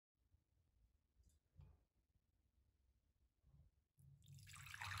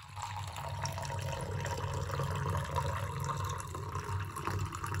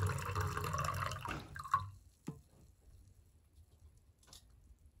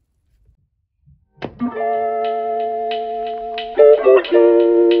Hey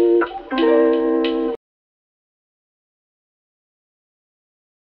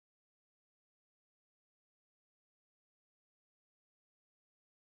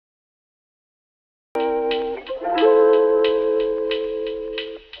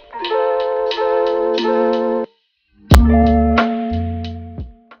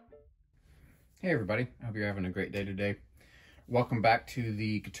everybody, I hope you're having a great day today. Welcome back to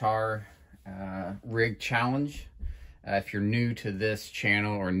the guitar rig challenge. If you're new to this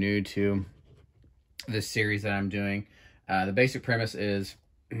channel or new to this series that I'm doing, the basic premise is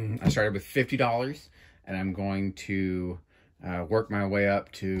I started with $50 and I'm going to work my way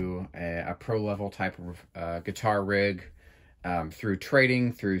up to a pro level type of guitar rig through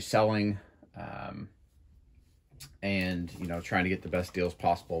trading, through selling, and trying to get the best deals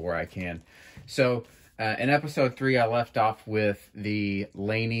possible where I can. So in episode 3 I left off with the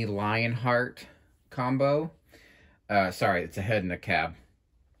Laney Lionheart combo. Sorry, it's a head and a cab.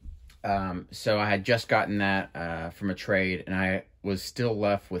 So I had just gotten that from a trade, and I was still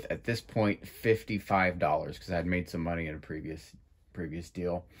left with, at this point, $55 because I had made some money in a previous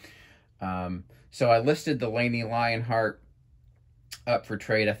deal. So I listed the Laney Lionheart up for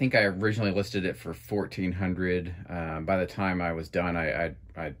trade. I think I originally listed it for $1,400. By the time I was done,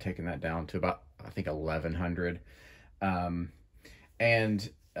 I'd taken that down to about, I think, $1,100.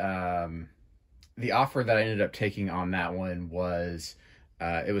 The offer that I ended up taking on that one was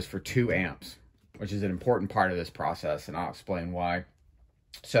it was for 2 amps, which is an important part of this process, and I'll explain why.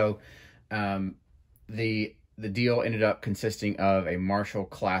 So the deal ended up consisting of a Marshall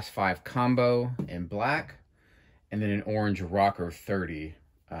Class 5 combo in black, and then an orange Rocker 30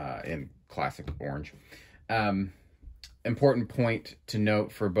 in classic orange. Important point to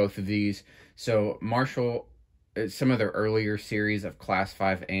note for both of these. So Marshall, some of their earlier series of Class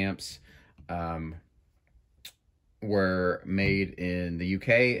 5 amps were made in the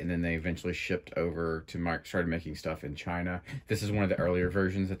UK, and then they eventually shipped over to started making stuff in China. This is one of the earlier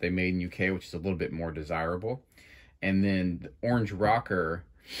versions that they made in UK, which is a little bit more desirable. And then the orange Rocker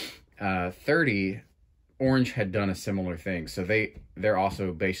 30, Orange had done a similar thing. So they're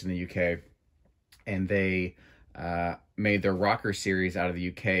also based in the UK, and they made their Rocker series out of the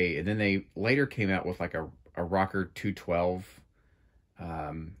UK, and then they later came out with like a Rocker 212,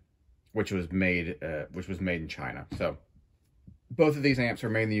 which was made in China. So both of these amps are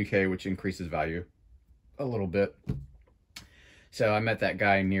made in the UK, which increases value a little bit. So I met that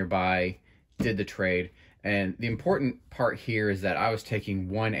guy nearby, did the trade, and the important part here is that I was taking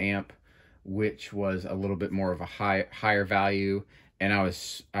 1 amp, which was a little bit more of a higher value, and I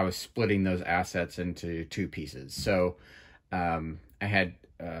was splitting those assets into 2 pieces. So I had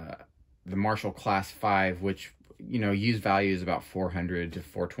the Marshall Class 5, which used value is about $400 to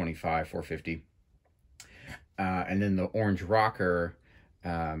 $425, $450, and then the orange Rocker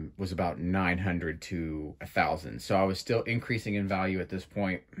was about $900 to $1,000. So I was still increasing in value at this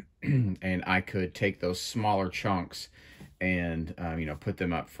point, and I could take those smaller chunks and put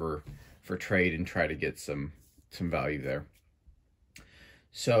them up for trade and try to get some value there.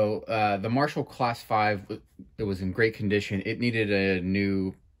 So the Marshall Class 5, it was in great condition. It needed a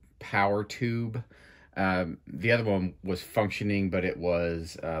new power tube. The other one was functioning, but it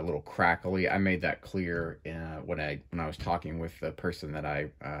was a little crackly. I made that clear when I was talking with the person that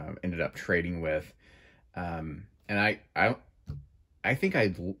I ended up trading with. And I think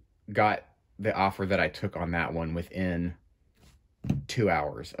I got the offer that I took on that one within 2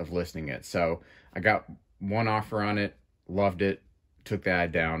 hours of listing it. So I got one offer on it, loved it, took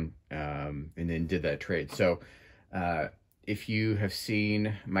that down, and then did that trade. So if you have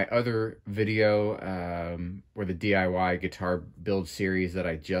seen my other video or the DIY guitar build series that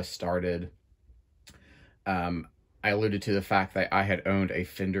I just started, I alluded to the fact that I had owned a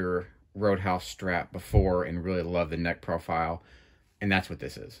Fender Roadhouse Strat before and really loved the neck profile, and that's what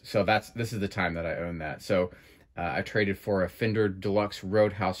this is. So this is the time that I owned that. So I traded for a Fender Deluxe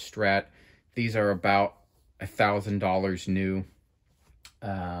Roadhouse Strat. These are about $1,000 new.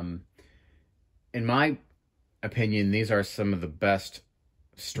 In my opinion, these are some of the best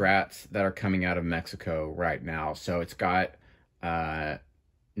Strats that are coming out of Mexico right now. So it's got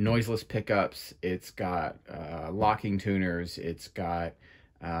noiseless pickups, it's got locking tuners, it's got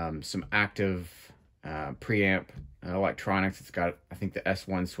some active preamp electronics, it's got, I think, the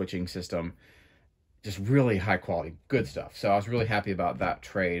S1 switching system. Just really high quality, good stuff. So I was really happy about that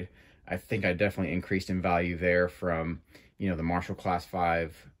trade. I think I definitely increased in value there from, the Marshall Class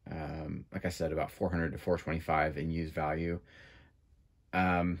 5, like I said, about $400 to $425 in used value.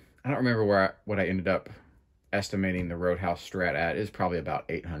 I don't remember what I ended up estimating the Roadhouse Strat at. Is probably about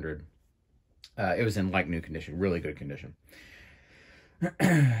 $800. It was in like new condition, really good condition.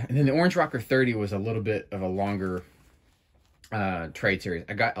 And then the Orange Rocker 30 was a little bit of a longer trade series.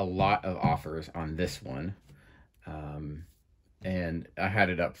 I got a lot of offers on this one. And I had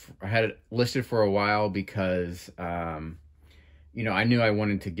it listed for a while because, you know, I knew I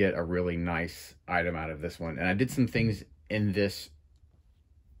wanted to get a really nice item out of this one. And I did some things in this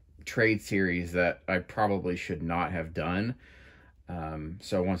trade series that I probably should not have done.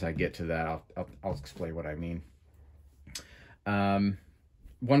 So once I get to that, I'll explain what I mean.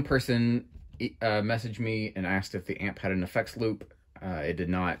 One person messaged me and asked if the amp had an effects loop. It did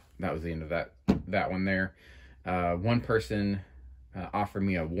not. That was the end of that one there. One person offered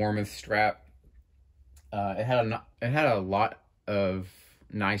me a Warmoth strap. It had a lot of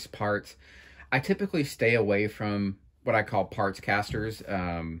nice parts. I typically stay away from what I call parts casters,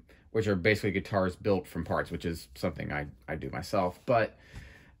 which are basically guitars built from parts, which is something I do myself. But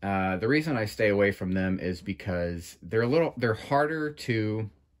the reason I stay away from them is because they're harder to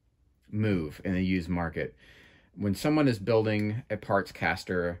move in the used market. When someone is building a parts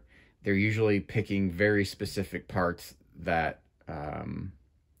caster, they're usually picking very specific parts that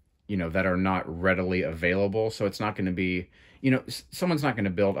you know, that are not readily available. So it's not going to be, you know, someone's not going to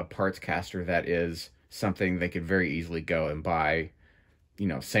build a parts caster that is something they could very easily go and buy, you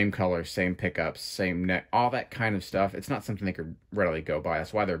know, same color, same pickups, same neck, all that kind of stuff. It's not something they could readily go buy.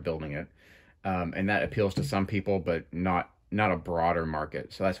 That's why they're building it. And that appeals to some people, but not a broader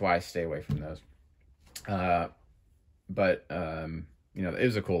market. So that's why I stay away from those. But you know, it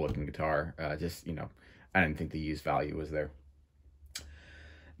was a cool looking guitar. Just, you know, I didn't think the used value was there.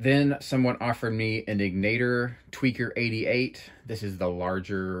 Then someone offered me an Ignator Tweaker 88. This is the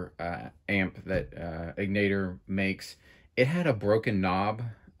larger amp that Ignator makes. It had a broken knob,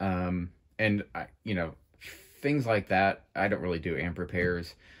 and you know, things like that. I don't really do amp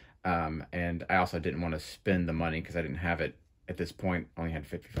repairs, and I also didn't want to spend the money because I didn't have it at this point. Only had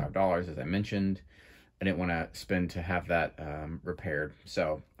 $55, as I mentioned. I didn't want to spend to have that repaired.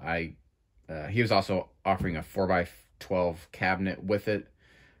 So he was also offering a 4x12 cabinet with it.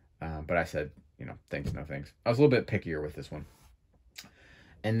 But I said, you know, thanks, no thanks. I was a little bit pickier with this one.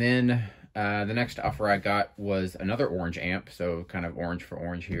 And then the next offer I got was another orange amp, so kind of orange for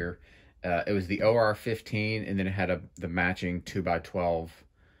orange here. It was the OR15, and then it had the matching 2x12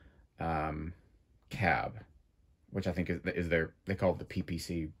 cab, which I think is they call it the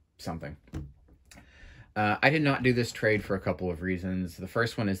PPC something. I did not do this trade for a couple of reasons. The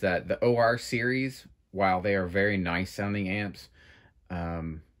first one is that the OR series, while they are very nice sounding amps,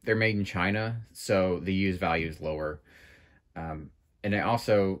 they're made in China, so the used value is lower. And I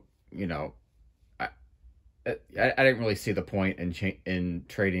also, you know, I didn't really see the point in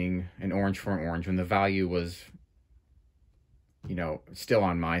trading an orange for an orange when the value was, you know, still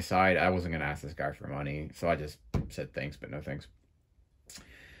on my side. I wasn't going to ask this guy for money, so I just said thanks, but no thanks.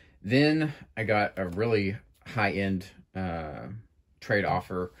 Then I got a really high-end trade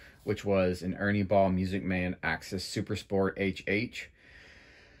offer, which was an Ernie Ball Music Man Axis Super Sport HH.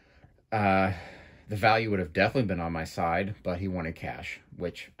 The value would have definitely been on my side, but he wanted cash,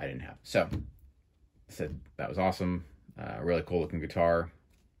 which I didn't have. So I said that was awesome, really cool looking guitar,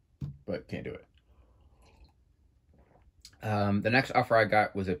 but can't do it. The next offer I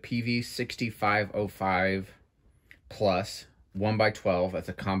got was a PV6505 plus 1x12. That's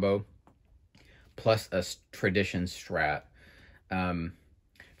a combo, plus a Tradition Strat.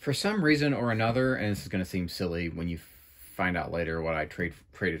 For some reason or another, and this is going to seem silly when you find out later what I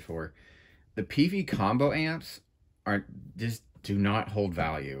traded for, the PV combo amps just do not hold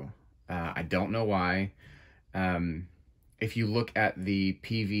value. I don't know why. If you look at the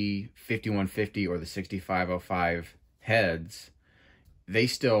PV 5150 or the 6505 heads, they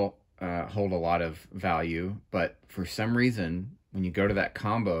still hold a lot of value, but for some reason, when you go to that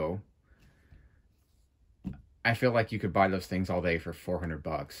combo, I feel like you could buy those things all day for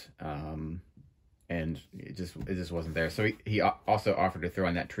 $400. And it just wasn't there. So he also offered to throw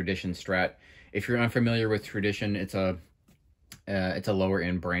in that Tradition Strat. If you're unfamiliar with Tradition, it's a lower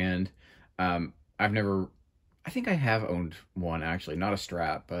end brand. I think I have owned one actually, not a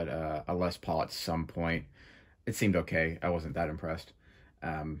Strat, but a Les Paul at some point. It seemed okay. I wasn't that impressed.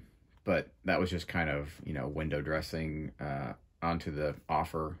 But that was just kind of, you know, window dressing onto the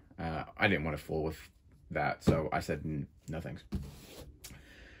offer. I didn't want to fool with that, so I said no thanks.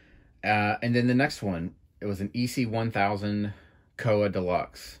 And then the next one, it was an EC1000 Koa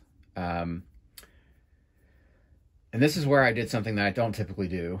Deluxe. And this is where I did something that I don't typically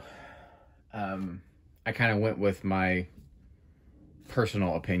do. I kind of went with my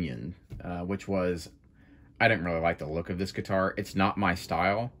personal opinion, which was I didn't really like the look of this guitar. It's not my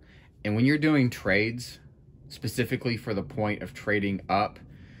style. And when you're doing trades, specifically for the point of trading up,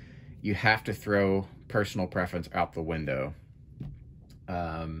 you have to throw personal preference out the window.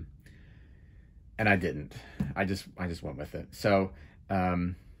 And I didn't. I just went with it. So,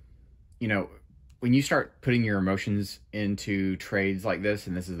 you know, when you start putting your emotions into trades like this,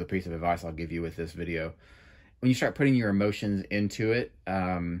 and this is the piece of advice I'll give you with this video, when you start putting your emotions into it,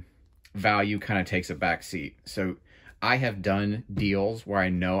 value kind of takes a back seat. So I have done deals where I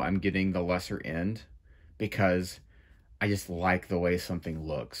know I'm getting the lesser end because I just like the way something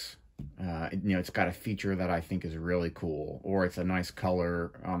looks. You know, it's got a feature that I think is really cool, or it's a nice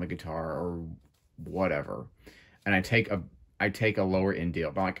color on the guitar, or whatever. And I take a lower end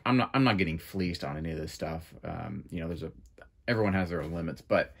deal, but like I'm not getting fleeced on any of this stuff. You know, everyone has their own limits,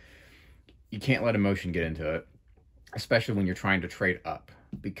 but you can't let emotion get into it, especially when you're trying to trade up,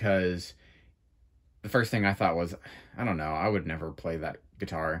 because the first thing I thought was, I don't know, I would never play that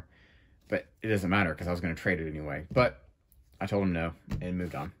guitar, but it doesn't matter because I was going to trade it anyway. But I told him no and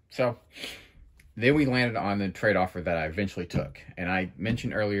moved on. So then we landed on the trade offer that I eventually took. And I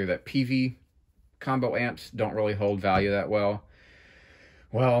mentioned earlier that PV combo amps don't really hold value that well.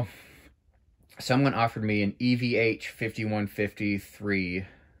 Well, someone offered me an EVH 5153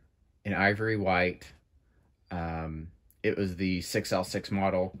 in ivory white. It was the 6L6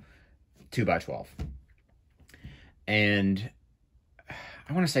 model, 2x12. And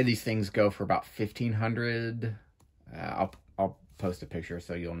I want to say these things go for about $1,500. I'll post a picture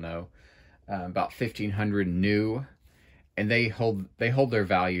so you'll know. About $1,500 new, and they hold their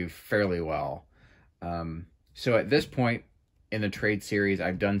value fairly well. So at this point in the trade series,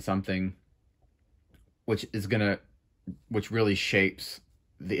 I've done something which really shapes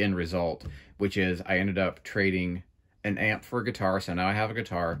the end result, which is I ended up trading an amp for a guitar. So now I have a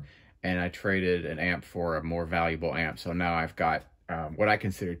guitar, and I traded an amp for a more valuable amp. So now I've got what I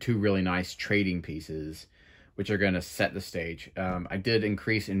consider two really nice trading pieces, which are going to set the stage. I did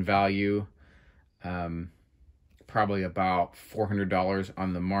increase in value, probably about $400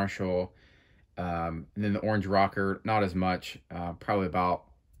 on the Marshall. And then the Orange Rocker, not as much, probably about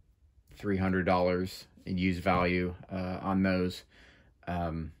 $300 in used value on those.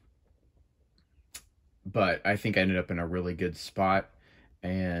 But I think I ended up in a really good spot,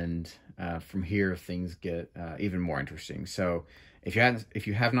 and from here things get even more interesting. So if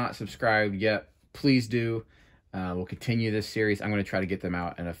you have not subscribed yet, please do. We'll continue this series. I'm going to try to get them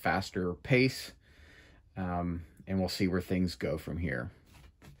out at a faster pace, and we'll see where things go from here.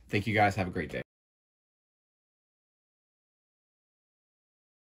 Thank you guys. Have a great day.